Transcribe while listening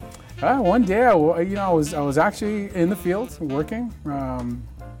One day, I was actually in the field working,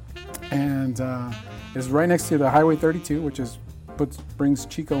 and it's right next to the Highway 32, which brings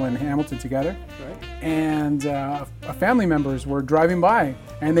Chico and Hamilton together. Right. And family members were driving by,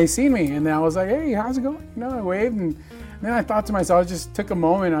 and they seen me, and I was like, "Hey, how's it going?" I waved, and then I thought to myself, I just took a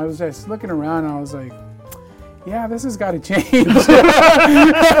moment. I was just looking around, and I was like, yeah, this has got to change.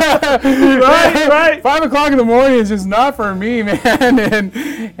 Right. 5 o'clock in the morning is just not for me, man.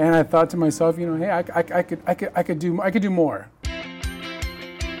 And I thought to myself, hey, I could do more.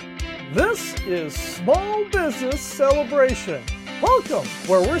 This is Small Business Celebration. Welcome,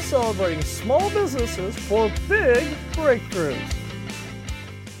 where we're celebrating small businesses for big breakthroughs.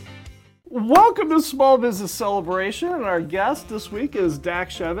 Welcome to Small Business Celebration, and our guest this week is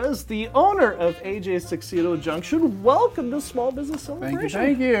Chavez, the owner of AJ's Tuxedo Junction. Welcome to Small Business Celebration.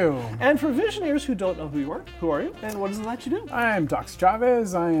 Thank you. And for visionaries who don't know who you are, who are you, and what is it that you do? I'm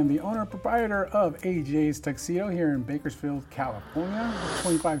Chavez. I am the owner and proprietor of AJ's Tuxedo here in Bakersfield, California,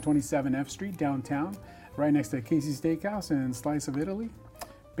 2527 F Street, downtown, right next to Casey's Steakhouse and Slice of Italy.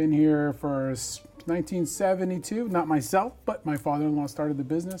 Been here for 1972, not myself, but my father-in-law started the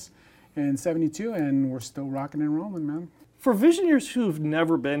business in 72, and we're still rocking and rolling, man. For visionaries who've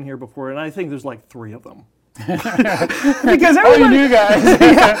never been here before, and I think there's like 3 of them. Because everybody, new guys.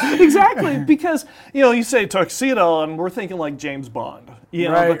 Yeah, exactly. Because, you say tuxedo, and we're thinking like James Bond.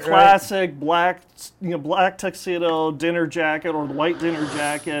 The classic black tuxedo dinner jacket or the white dinner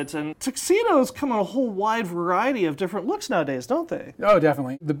jacket. And tuxedos come in a whole wide variety of different looks nowadays, don't they? Oh,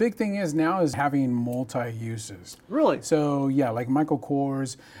 definitely. The big thing is now is having multi-uses. Really? So, yeah, like Michael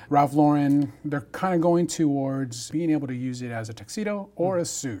Kors, Ralph Lauren, they're kind of going towards being able to use it as a tuxedo or a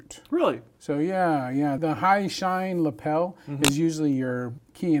suit. Really? So, yeah. The high shine lapel is usually your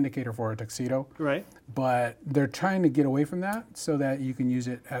key indicator for a tuxedo. Right. But they're trying to get away from that so that you can use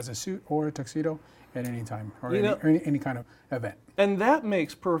it as a suit or a tuxedo at any time or any kind of event. And that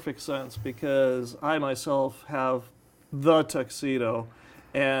makes perfect sense because I myself have the tuxedo,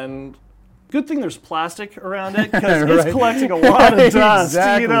 and good thing there's plastic around it because it's collecting a lot of dust.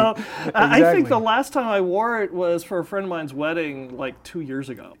 Exactly. I think the last time I wore it was for a friend of mine's wedding like 2 years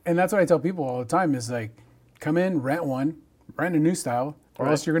ago. And that's what I tell people all the time is like, come in, rent a new style, or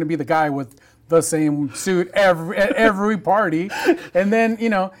else you're going to be the guy with the same suit at every party. And then,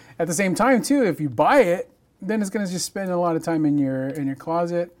 at the same time too, if you buy it, then it's going to just spend a lot of time in your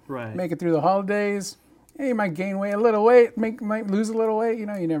closet. Right. Make it through the holidays. Hey, you might gain weight, a little weight, might lose a little weight, you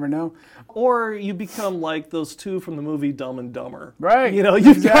never know. Or you become like those two from the movie Dumb and Dumber. Right.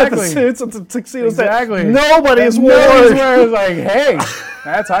 You've got the suits and the tuxedos that nobody's wearing. It's like, hey,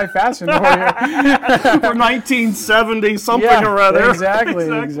 that's high fashion for you. For 1970 something or other.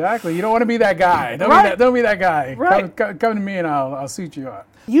 Exactly. You don't want to be that guy. Don't be that guy. Right. Come to me and I'll suit you up.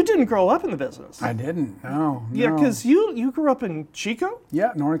 You didn't grow up in the business. I didn't, no. Yeah, because you grew up in Chico?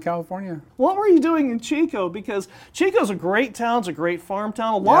 Yeah, Northern California. What were you doing in Chico? Because Chico's a great town, it's a great farm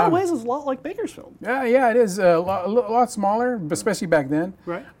town. A lot of ways it's a lot like Bakersfield. Yeah, it is a lot smaller, especially back then.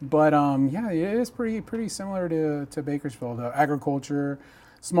 Right. But it is pretty similar to Bakersfield. Agriculture,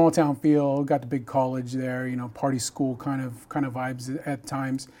 small town feel, got the big college there, party school kind of vibes at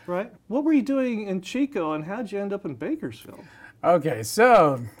times. Right. What were you doing in Chico, and how'd you end up in Bakersfield? Okay,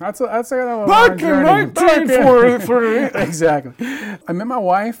 so that's kind of a back in 1943. Exactly. I met my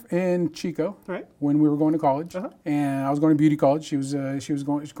wife in Chico when we were going to college, and I was going to beauty college. She was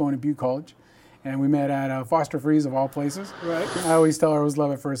going to beauty college, and we met at Foster Freeze of all places. Right. I always tell her it was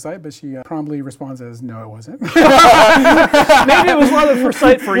love at first sight, but she promptly responds as, "No, it wasn't." Maybe it was love at first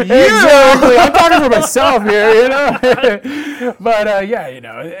sight for you. Exactly. I'm talking for myself here, But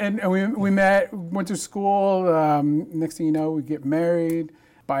and we met, went to school. Next thing you know, we get married,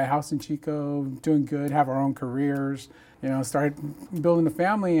 buy a house in Chico, doing good, have our own careers. Started building a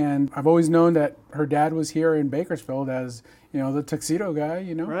family, and I've always known that her dad was here in Bakersfield as the tuxedo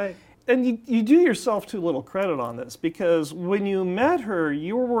guy. Right. And you do yourself too little credit on this because when you met her,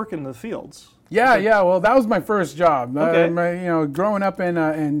 you were working in the fields. Yeah. Well, that was my first job. Okay. Growing up in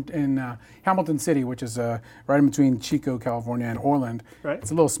Hamilton City, which is right in between Chico, California, and Orland. Right.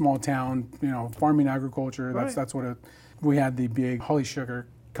 It's a little small town. Farming, agriculture. Right. That's what we had the big Holly Sugar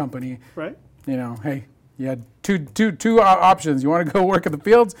company. Right. Hey, you had two options. You want to go work at the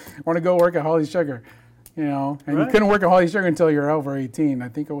fields? You want to go work at Holly Sugar? And you couldn't work at Holly Sugar until you're over 18. I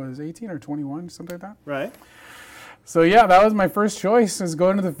think it was 18 or 21, something like that. Right. So that was my first choice, is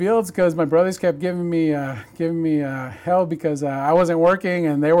going to the fields, because my brothers kept giving me hell because I wasn't working,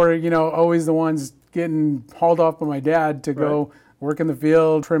 and they were always the ones getting hauled off by my dad to go work in the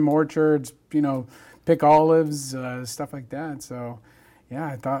field, trim orchards, pick olives, stuff like that. So yeah,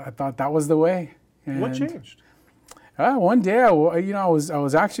 I thought that was the way. And What changed? One day, I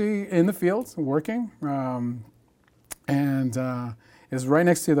was actually in the fields working, and it was right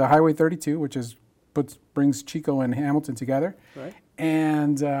next to the Highway 32, which brings Chico and Hamilton together. Right.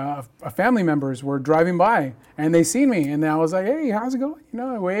 And family members were driving by, and they seen me, and I was like, "Hey, how's it going?"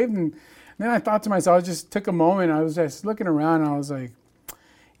 I waved, and then I thought to myself, I just took a moment. I was just looking around, and I was like,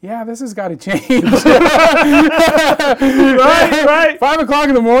 yeah, this has got to change. Right. 5 o'clock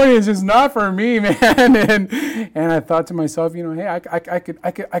in the morning is just not for me, man. And I thought to myself, hey,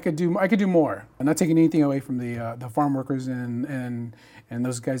 I could do more. I'm not taking anything away from the farm workers and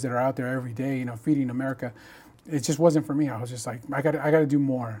those guys that are out there every day, feeding America. It just wasn't for me. I was just like, I got to do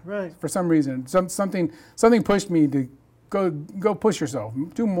more. Right. For some reason, something pushed me to go push yourself,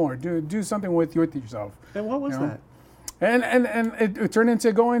 do more, do something with yourself. And what was that? And it turned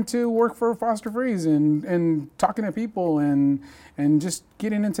into going to work for Foster Freeze and talking to people and just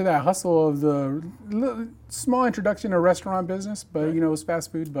getting into that hustle of the small introduction to restaurant business, but right. It was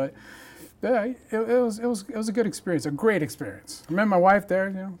fast food, but yeah, it was a good experience, a great experience. I met my wife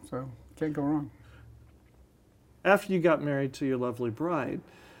there, so can't go wrong. After you got married to your lovely bride,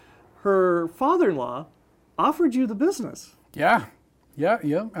 her father-in-law offered you the business. Yeah.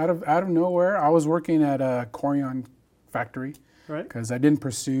 Out of nowhere, I was working at a Corian factory, right? Because I didn't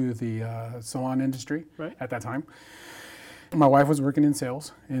pursue the salon industry right. at that time. My wife was working in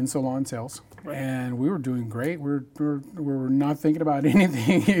salon sales, right. and we were doing great. We were not thinking about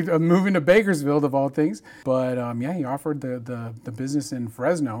anything of moving to Bakersfield of all things. But he offered the business in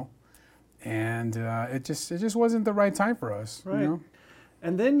Fresno, and it just wasn't the right time for us. Right.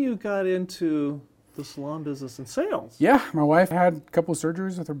 And then you got into the salon business and sales. Yeah, my wife had a couple of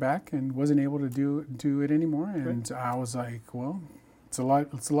surgeries with her back and wasn't able to do it anymore. And right. I was like, well, it's a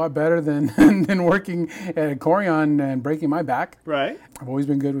lot better than than working at Corian and breaking my back. Right. I've always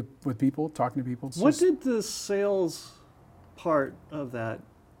been good with people, talking to people. What did the sales part of that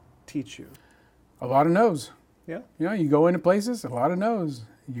teach you? A lot of no's. Yeah. You go into places, a lot of no's.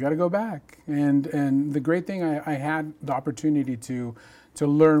 You got to go back. And the great thing, I had the opportunity to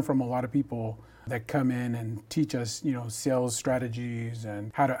learn from a lot of people that come in and teach us, sales strategies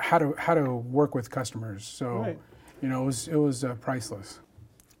and how to work with customers. So, right. It was priceless.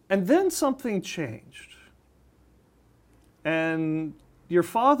 And then something changed, and your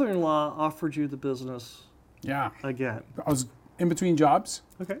father-in-law offered you the business. Yeah. Again. I was in between jobs.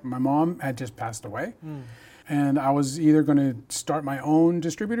 Okay. My mom had just passed away, and I was either going to start my own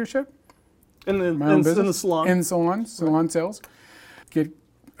distributorship, my own business in the salon, salon sales, get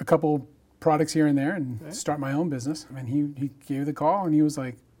a couple products here and there and right. start my own business. And he gave the call and he was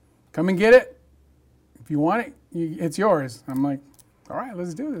like, come and get it. If you want it, it's yours. I'm like, all right,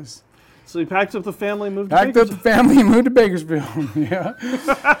 let's do this. So you packed up the family, moved to Bakersfield. Yeah.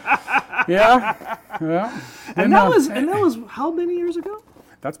 Yeah. And that was how many years ago?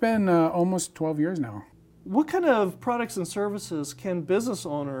 That's been almost 12 years now. What kind of products and services can business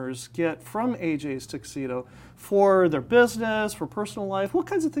owners get from AJ's Tuxedo for their business, for personal life? What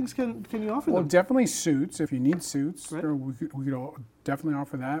kinds of things can you offer them? Well, definitely suits. If you need suits, right. we could definitely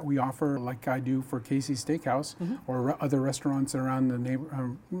offer that. We offer, like I do for Casey's Steakhouse or other restaurants around the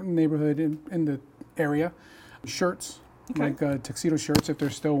neighborhood in the area. Shirts, okay. like tuxedo shirts, if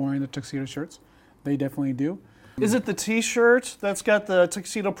they're still wearing the tuxedo shirts. They definitely do. Is it the T-shirt that's got the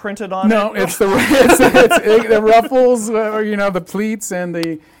tuxedo printed on it? No, it's the ruffles, the pleats and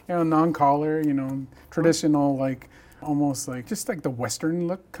the non-collar, traditional, like almost like just like the Western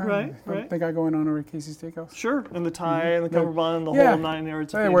look kind of they got going on over at Casey's Steakhouse. Sure, and the tie and the cummerbund and the whole 9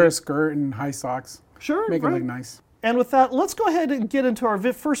 yards. They wear a skirt and high socks. Sure, make it look nice. And with that, let's go ahead and get into our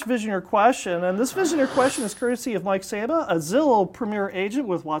first Visioneer question. And this Visioneer question is courtesy of Mike Saba, a Zillow Premier Agent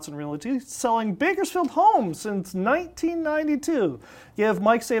with Watson Realty, selling Bakersfield homes since 1992. Give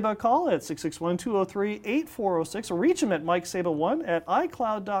Mike Saba a call at 661-203-8406 or reach him at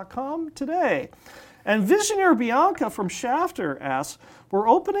mikesaba1@icloud.com today. And Visioneer Bianca from Shafter asks, we're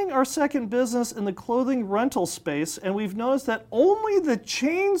opening our second business in the clothing rental space, and we've noticed that only the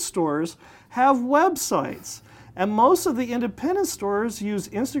chain stores have websites. And most of the independent stores use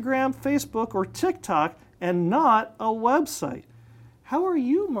Instagram, Facebook, or TikTok and not a website. How are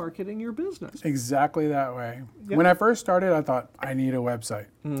you marketing your business? Exactly that way. Yep. When I first started, I thought, I need a website.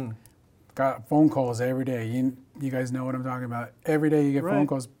 Got phone calls every day. You guys know what I'm talking about. Every day you get phone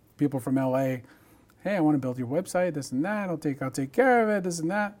calls, people from LA. Hey, I want to build your website, this and that. I'll take care of it, this and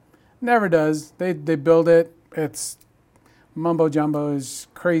that. Never does. They build it. It's mumbo jumbo, it's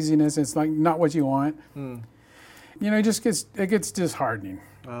craziness. It's like not what you want. It gets disheartening.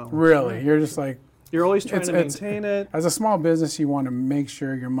 Oh, really, you're just like, You're always trying to maintain it. As a small business, you want to make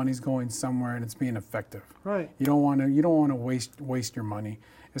sure your money's going somewhere and it's being effective. Right. You don't want to waste your money,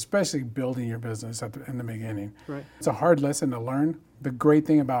 especially building your business in the beginning. Right. It's a hard lesson to learn. The great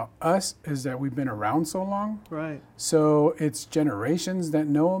thing about us is that we've been around so long. Right. So it's generations that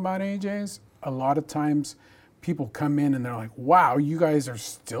know about AJ's. A lot of times people come in and they're like, wow, you guys are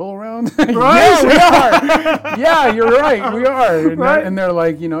still around? Right. Yeah, we are. Yeah, you're right. We are. Right. And they're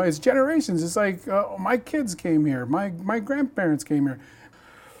like, it's generations. It's like, my kids came here. My grandparents came here.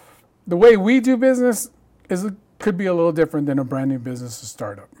 The way we do business could be a little different than a brand new business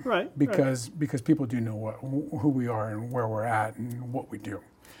startup. Right. Because people do know who we are and where we're at and what we do.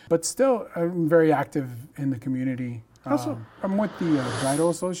 But still, I'm very active in the community. How so? I'm with the Bridal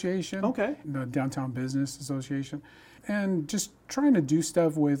Association, okay, the Downtown Business Association, and just trying to do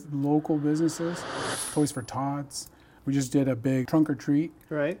stuff with local businesses, Toys for Tots. We just did a big trunk or treat.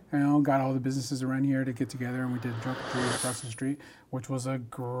 Right. Got all the businesses around here to get together, and we did a trunk or treat across the street, which was a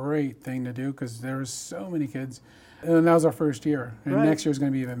great thing to do because there were so many kids. And that was our first year. And next year is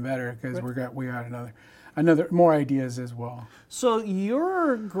going to be even better because we got another more ideas as well. So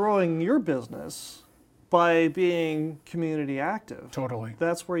you're growing your business by being community active. Totally.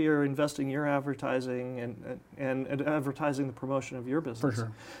 That's where you're investing your advertising and advertising the promotion of your business. For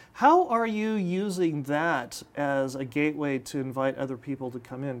sure. How are you using that as a gateway to invite other people to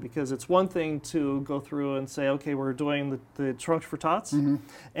come in? Because it's one thing to go through and say, okay, we're doing the trunks for tots,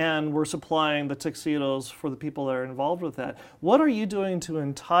 and we're supplying the tuxedos for the people that are involved with that. What are you doing to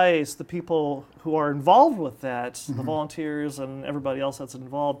entice the people who are involved with that, the volunteers and everybody else that's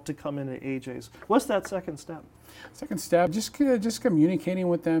involved, to come into AJ's? What's that second step? Second step, just communicating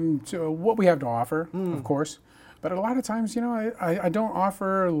with them to what we have to offer, of course. But a lot of times, I don't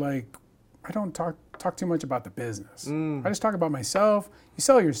offer, I don't talk too much about the business. I just talk about myself. You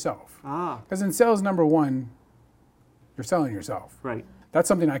sell yourself. Because in sales, number one, you're selling yourself. Right. That's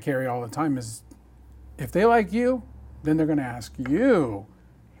something I carry all the time is if they like you, then they're going to ask you,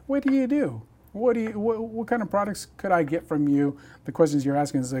 what do you do? What kind of products could I get from you? The questions you're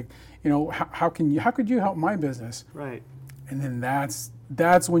asking is like, how could you help my business? Right. And then that's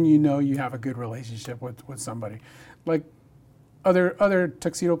when you have a good relationship with somebody. Like other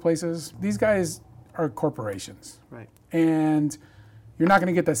tuxedo places, these guys are corporations. Right. And you're not going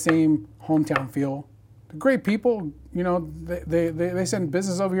to get the same hometown feel. The great people, they send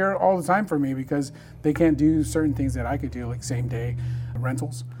business over here all the time for me because they can't do certain things that I could do, like same day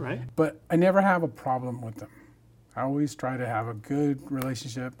rentals. Right. But I never have a problem with them. I always try to have a good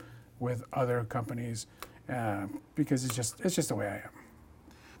relationship with other companies because it's just the way I am.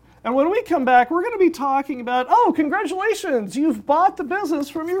 And when we come back, we're going to be talking about, congratulations, you've bought the business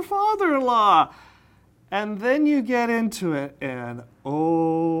from your father-in-law. And then you get into it, and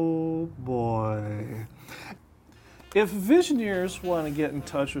oh boy. If Visioneers want to get in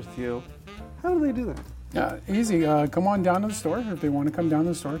touch with you, how do they do that? Yeah, easy. Come on down to the store. If they want to come down to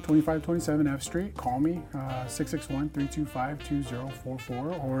the store, 2527 F Street, call me,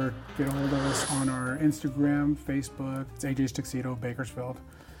 661-325-2044, or get a hold of us on our Instagram, Facebook. It's AJ's Tuxedo, Bakersfield.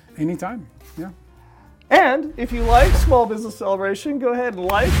 Anytime, yeah. And if you like Small Business Celebration, go ahead and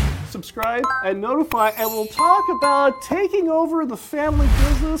like, subscribe, and notify, and we'll talk about taking over the family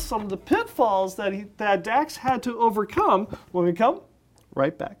business, some of the pitfalls that Dax had to overcome when we come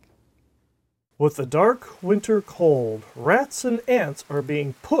right back. With the dark winter cold, rats and ants are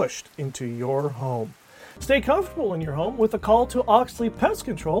being pushed into your home. Stay comfortable in your home with a call to Oxley Pest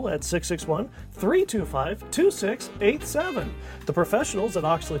Control at 661-325-2687. The professionals at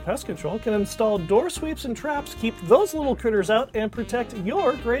Oxley Pest Control can install door sweeps and traps, keep those little critters out, and protect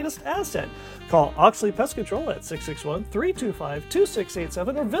your greatest asset. Call Oxley Pest Control at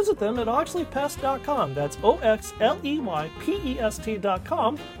 661-325-2687 or visit them at oxleypest.com. That's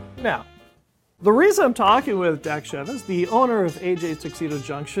OXLEYPEST.com now. The reason I'm talking with Dax Chavez, the owner of AJ's Tuxedo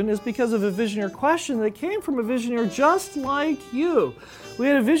Junction, is because of a Visioneer question that came from a Visioneer just like you. We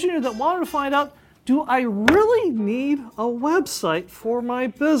had a Visioneer that wanted to find out, do I really need a website for my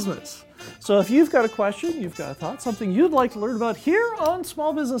business? So if you've got a question, you've got a thought, something you'd like to learn about here on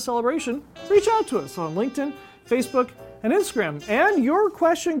Small Business Celebration, reach out to us on LinkedIn, Facebook, and Instagram. And your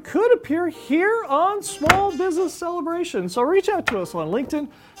question could appear here on Small Business Celebration. So reach out to us on LinkedIn,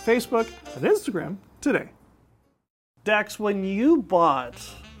 Facebook, and Instagram today. Dax, when you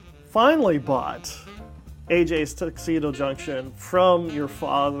finally bought AJ's Tuxedo Junction from your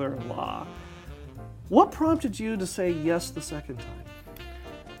father-in-law, what prompted you to say yes the second time?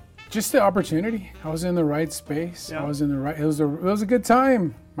 Just the opportunity. I was in the right space. Yeah. I was in the right. It was a good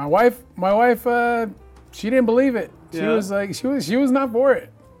time. My wife, she didn't believe it. She was like, she was not for it.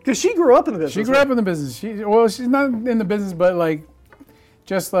 Because she grew up in the business. She grew up in the business. She's not in the business, but like,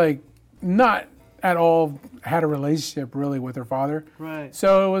 just like not at all had a relationship really with her father. Right.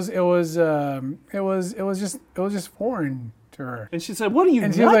 So it was just foreign to her. And she said, "What are you?"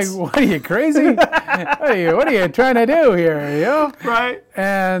 And nuts? she was like, "What are you crazy? what are you trying to do here? You know?" Right.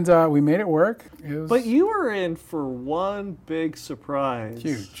 And we made it work. But you were in for one big surprise.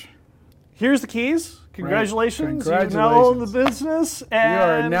 Huge. Here's the keys. Congratulations. Right. You now own the business. And you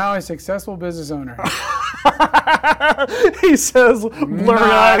are now a successful business owner. He says,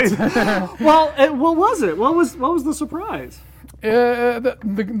 blurry-eyed. Well, what was it? What was the surprise?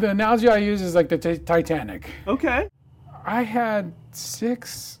 The analogy I use is like the Titanic. Okay. I had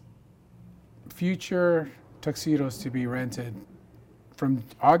 6 future tuxedos to be rented from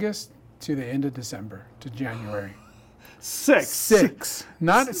August to the end of December to January. 6. 6.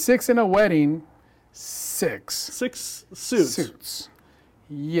 Not 6 in a wedding. 6. 6 suits. Suits.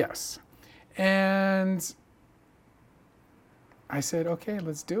 Yes. And I said, okay,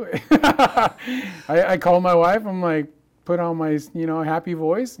 let's do it. I called my wife. I'm like, put on my, happy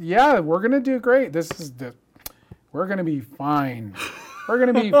voice. Yeah, we're going to do great. We're going to be fine. We're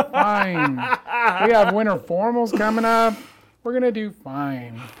going to be fine. We have winter formals coming up. We're going to do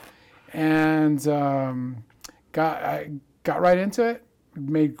fine. And I got right into it.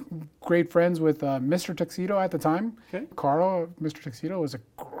 Made great friends with Mr. Tuxedo at the time. Okay. Carl, Mr. Tuxedo, was a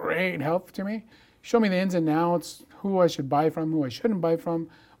great help to me. Showed me the ins and outs, who I should buy from, who I shouldn't buy from,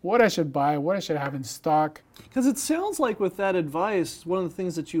 what I should buy, what I should have in stock. Because it sounds like with that advice, one of the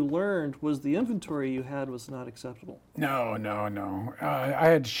things that you learned was the inventory you had was not acceptable. No. I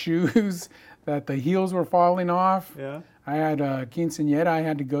had shoes that the heels were falling off. Yeah. I had a quinceañera I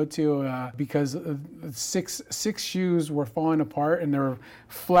had to go to because 6 shoes were falling apart and they were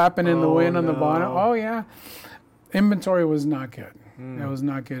flapping in the wind on the bottom. Oh, yeah. Inventory was not good. It was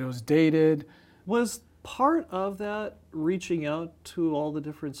not good. It was dated. Was part of that reaching out to all the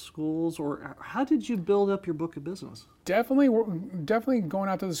different schools, or how did you build up your book of business? Definitely going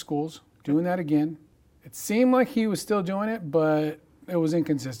out to the schools, doing that again. It seemed like he was still doing it, but it was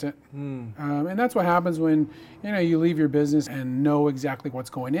inconsistent. And that's what happens when you leave your business and know exactly what's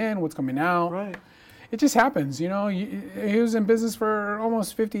going in, what's coming out. Right. It just happens. He was in business for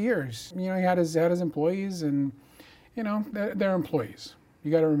almost 50 years. He had his employees, and they're employees. You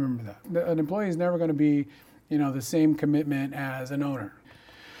got to remember that. An employee is never going to be, the same commitment as an owner.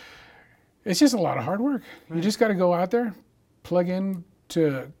 It's just a lot of hard work. Right. You just got to go out there, plug in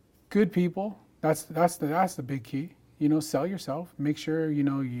to good people. That's the big key. Sell yourself. Make sure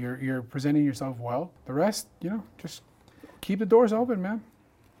you're presenting yourself well. The rest, just keep the doors open, man.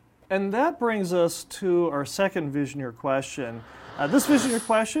 And that brings us to our second Visioneer question. This Visioneer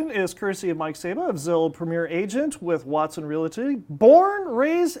question is courtesy of Mike Saba of Zillow Premier Agent with Watson Realty. Born,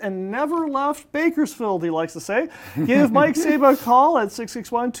 raised, and never left Bakersfield, he likes to say. Give Mike Saba a call at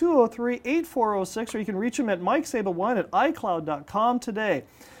 661-203-8406, or you can reach him at mikesaba1@icloud.com today.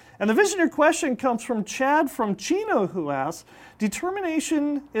 And the Visioneer question comes from Chad from Chino, who asks,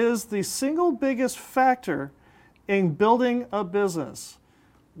 determination is the single biggest factor in building a business.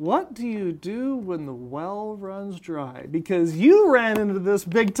 What do you do when the well runs dry? Because you ran into this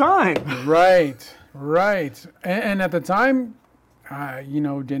big time. Right. And at the time,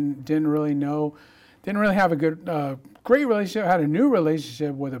 didn't really know, didn't really have a good, great relationship. Had a new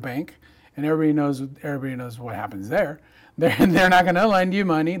relationship with a bank, and everybody knows what happens there. They're not going to lend you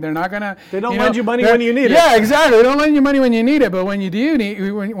money. They're not going to. They don't lend you money when you need it. Yeah, exactly. They don't lend you money when you need it, but when you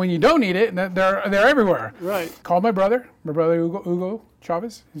don't need it, they're everywhere. Right. Called my brother Hugo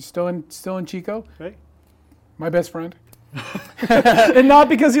Chavez. He's still in Chico. Right. My best friend. And not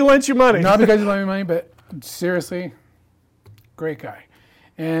because he lent you money. Not because he lent me money, but seriously, great guy.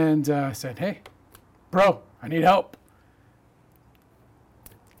 And said, hey, bro, I need help.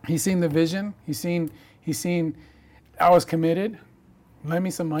 He's seen the vision. He's seen I was committed. Lend me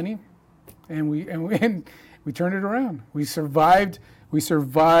some money, and we turned it around. We survived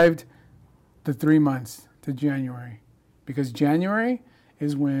the 3 months to January, because January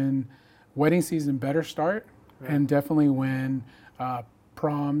is when wedding season better start, right. And definitely when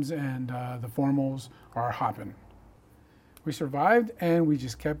proms and the formals are hopping. We survived, and we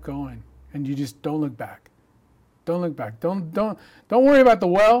just kept going. And you just don't look back. Don't look back. Don't worry about the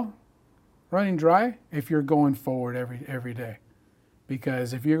well running dry if you're going forward every day,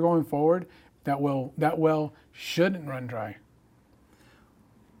 because if you're going forward, that well shouldn't run dry.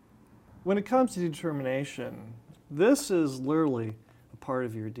 When it comes to determination, this is literally a part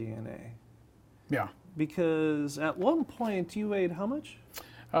of your DNA. Yeah. Because at one point you weighed how much?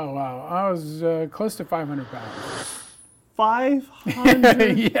 Oh wow, I was close to 500 pounds.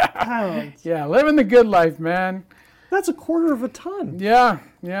 500 Yeah. pounds. Yeah, living the good life, man. That's a quarter of a ton. Yeah,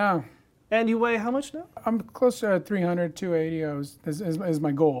 yeah. And you weigh how much now? I'm close to 300, 280 is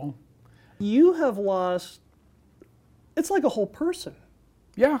my goal. You have lost, it's like a whole person.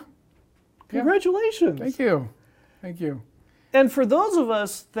 Yeah. Congratulations. Thank you. Thank you. And for those of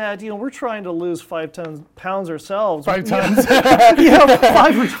us that, we're trying to lose 5 pounds ourselves. 5 tons.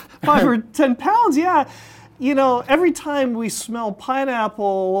 Yeah, 5 or 10 pounds, yeah. Every time we smell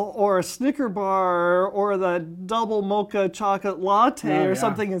pineapple or a Snicker bar or the double mocha chocolate latte or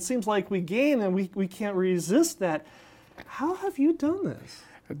something, it seems like we gain and we can't resist that. How have you done this?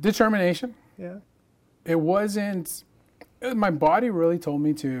 Determination. Yeah. It wasn't, my body really told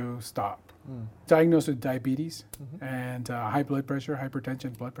me to stop. Diagnosed with diabetes and high blood pressure,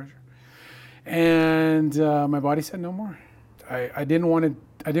 hypertension, blood pressure. And my body said no more. I didn't want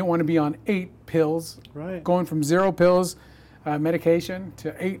to be on 8 pills. Right. Going from 0 pills medication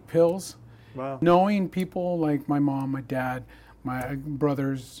to 8 pills. Wow. Knowing people like my mom, my dad, my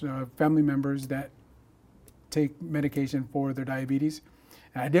brothers, family members that take medication for their diabetes.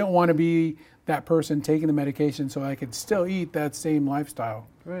 And I didn't want to be that person taking the medication so I could still eat that same lifestyle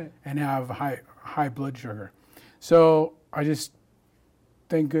and have high blood sugar. So I just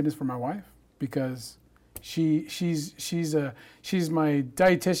thank goodness for my wife, because she's my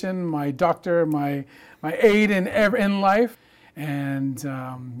dietitian, my doctor, my aide in life, and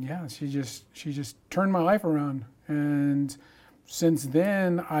she just turned my life around. And since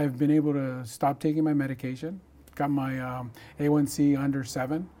then, I've been able to stop taking my medication. Got my A1C under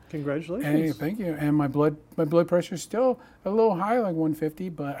 7. Congratulations. And thank you. And my blood pressure is still a little high, like 150,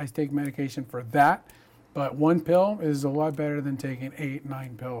 but I take medication for that. But 1 pill is a lot better than taking 8,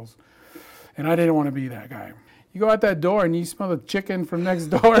 9 pills. And I didn't want to be that guy. You go out that door and you smell the chicken from next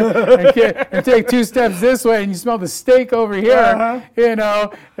door and take 2 steps this way and you smell the steak over here. You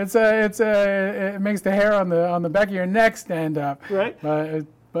know, it makes the hair on the back of your neck stand up. Right.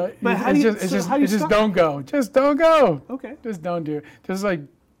 But how it's do you just don't go. Just don't go. Okay. Just don't do it. Just like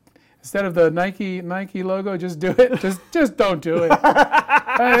instead of the Nike logo, just do it. Just don't do it.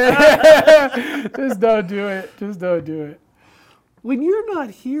 Just don't do it. Just don't do it. When you're not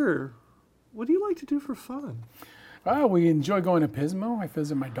here, what do you like to do for fun? We enjoy going to Pismo. I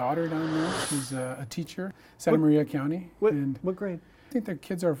visit my daughter down there. She's a teacher, Santa Maria County. What grade? I think the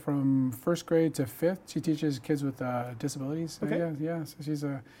kids are from 1st grade to 5th. She teaches kids with disabilities. So Okay. Yeah. So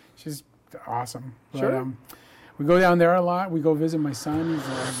she's awesome. Sure. But, we go down there a lot. We go visit my son.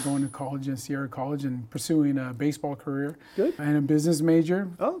 He's going to college in Sierra College and pursuing a baseball career. Good. And a business major.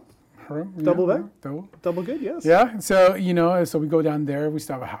 Oh, Her, double yeah, that? Double good, yes. Yeah. So so we go down there. We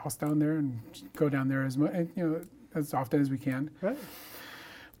still have a house down there and go down there as often as we can. Right.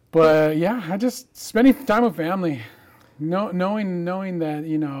 But yeah, I just spending time with family, knowing that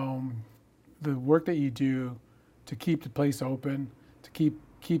the work that you do to keep the place open, to keep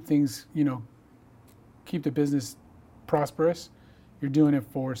things keep the business prosperous. You're doing it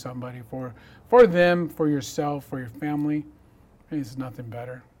for somebody, for them, for yourself, for your family. It's nothing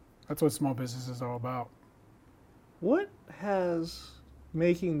better. That's what small business is all about. What has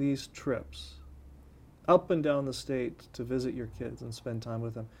making these trips up and down the state to visit your kids and spend time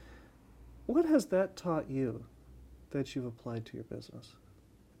with them, what has that taught you that you've applied to your business?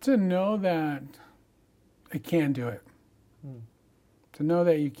 To know that I can do it. To know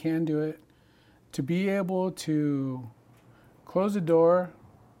that you can do it. To be able to close the door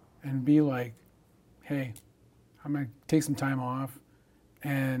and be like, hey, I'm going to take some time off,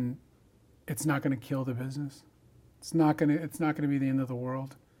 and it's not going to kill the business. It's not going to be the end of the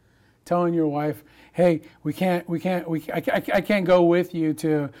world. Telling your wife, hey, I can't go with you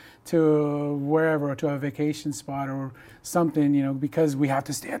to wherever, to a vacation spot or something, because we have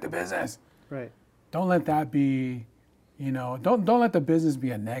to stay at the business. Right. Don't let that be, don't let the business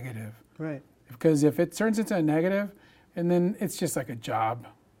be a negative. Right. Because if it turns into a negative, and then it's just like a job,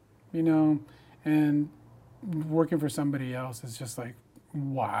 and working for somebody else is just like,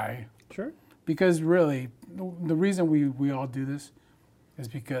 why? Sure. Because really, the reason we all do this is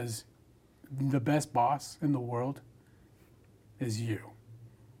because the best boss in the world is you.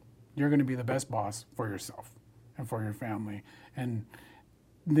 You're going to be the best boss for yourself and for your family, and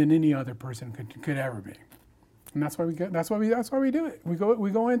than any other person could ever be. And that's why we do it. We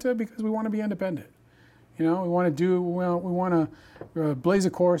go into it because we want to be independent. We want to blaze a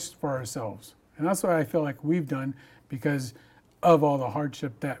course for ourselves. And that's what I feel like we've done because of all the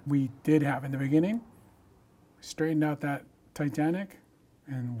hardship that we did have in the beginning. Straightened out that Titanic,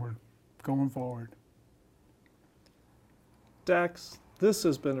 and we're going forward. Dax, this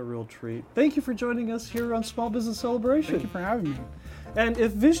has been a real treat. Thank you for joining us here on Small Business Celebration. Thank you for having me. And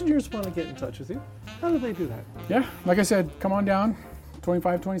if Visioneers want to get in touch with you, how do they do that? Yeah, like I said, come on down,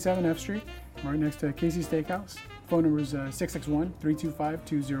 2527 F Street, right next to Casey's Steakhouse. Phone number is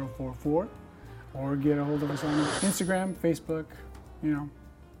 661-325-2044. Or get a hold of us on Instagram, Facebook,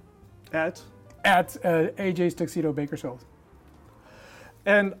 At AJ's Tuxedo Bakersfield.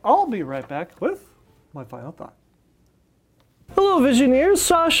 And I'll be right back with my final thought. Hello, Visioneers.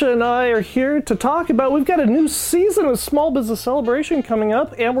 Sasha and I are here to talk about, we've got a new season of Small Business Celebration coming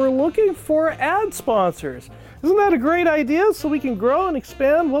up, and we're looking for ad sponsors. Isn't that a great idea so we can grow and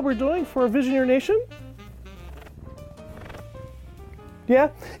expand what we're doing for Visioneer Nation? Yeah,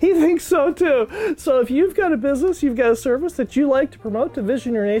 he thinks so too. So if you've got a business, you've got a service that you like to promote to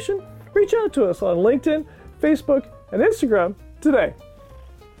Visioneer Nation, reach out to us on LinkedIn, Facebook, and Instagram today.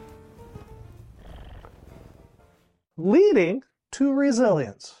 Leading to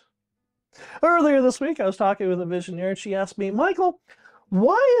resilience. Earlier this week, I was talking with a Visioneer, and she asked me, Michael,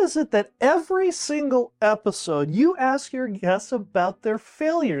 why is it that every single episode you ask your guests about their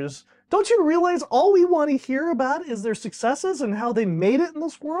failures? Don't you realize all we want to hear about is their successes and how they made it in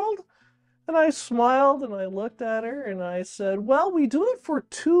this world? And I smiled and I looked at her and I said, well, we do it for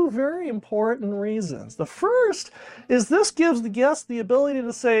two very important reasons. The first is this gives the guest the ability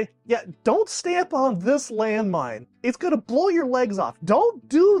to say, yeah, don't stamp on this landmine. It's going to blow your legs off. Don't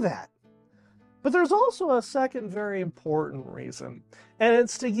do that. But there's also a second very important reason, and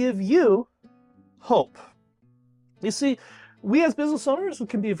it's to give you hope. You see, we as business owners, it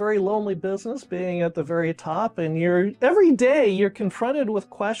can be a very lonely business being at the very top, and every day you're confronted with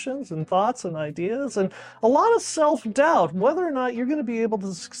questions and thoughts and ideas and a lot of self-doubt whether or not you're going to be able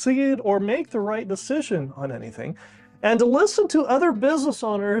to succeed or make the right decision on anything. And to listen to other business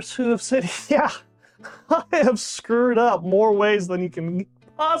owners who have said, yeah, I have screwed up more ways than you can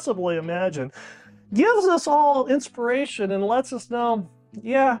possibly imagine, gives us all inspiration and lets us know,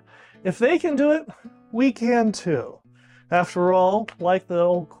 yeah, if they can do it, we can too. After all, like the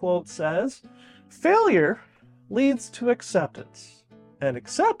old quote says, failure leads to acceptance, and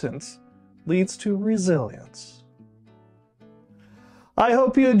acceptance leads to resilience. I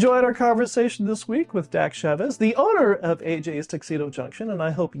hope you enjoyed our conversation this week with Dax Chavez, the owner of AJ's Tuxedo Junction, and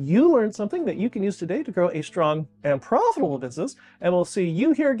I hope you learned something that you can use today to grow a strong and profitable business, and we'll see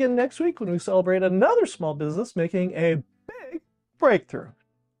you here again next week when we celebrate another small business making a big breakthrough.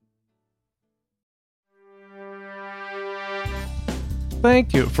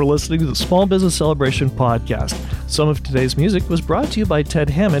 Thank you for listening to the Small Business Celebration podcast. Some of today's music was brought to you by Ted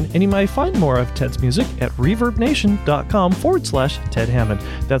Hammond, and you might find more of Ted's music at reverbnation.com/Ted Hammond.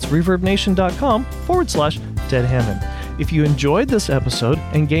 That's reverbnation.com/Ted Hammond. If you enjoyed this episode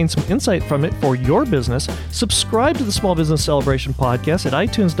and gained some insight from it for your business, subscribe to the Small Business Celebration podcast at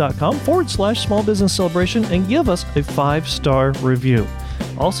itunes.com/Small Business Celebration and give us a 5-star review.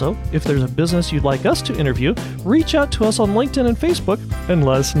 Also, if there's a business you'd like us to interview, reach out to us on LinkedIn and Facebook and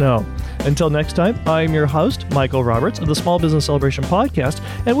let us know. Until next time, I'm your host, Michael Roberts of the Small Business Celebration podcast,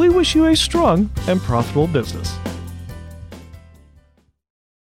 and we wish you a strong and profitable business.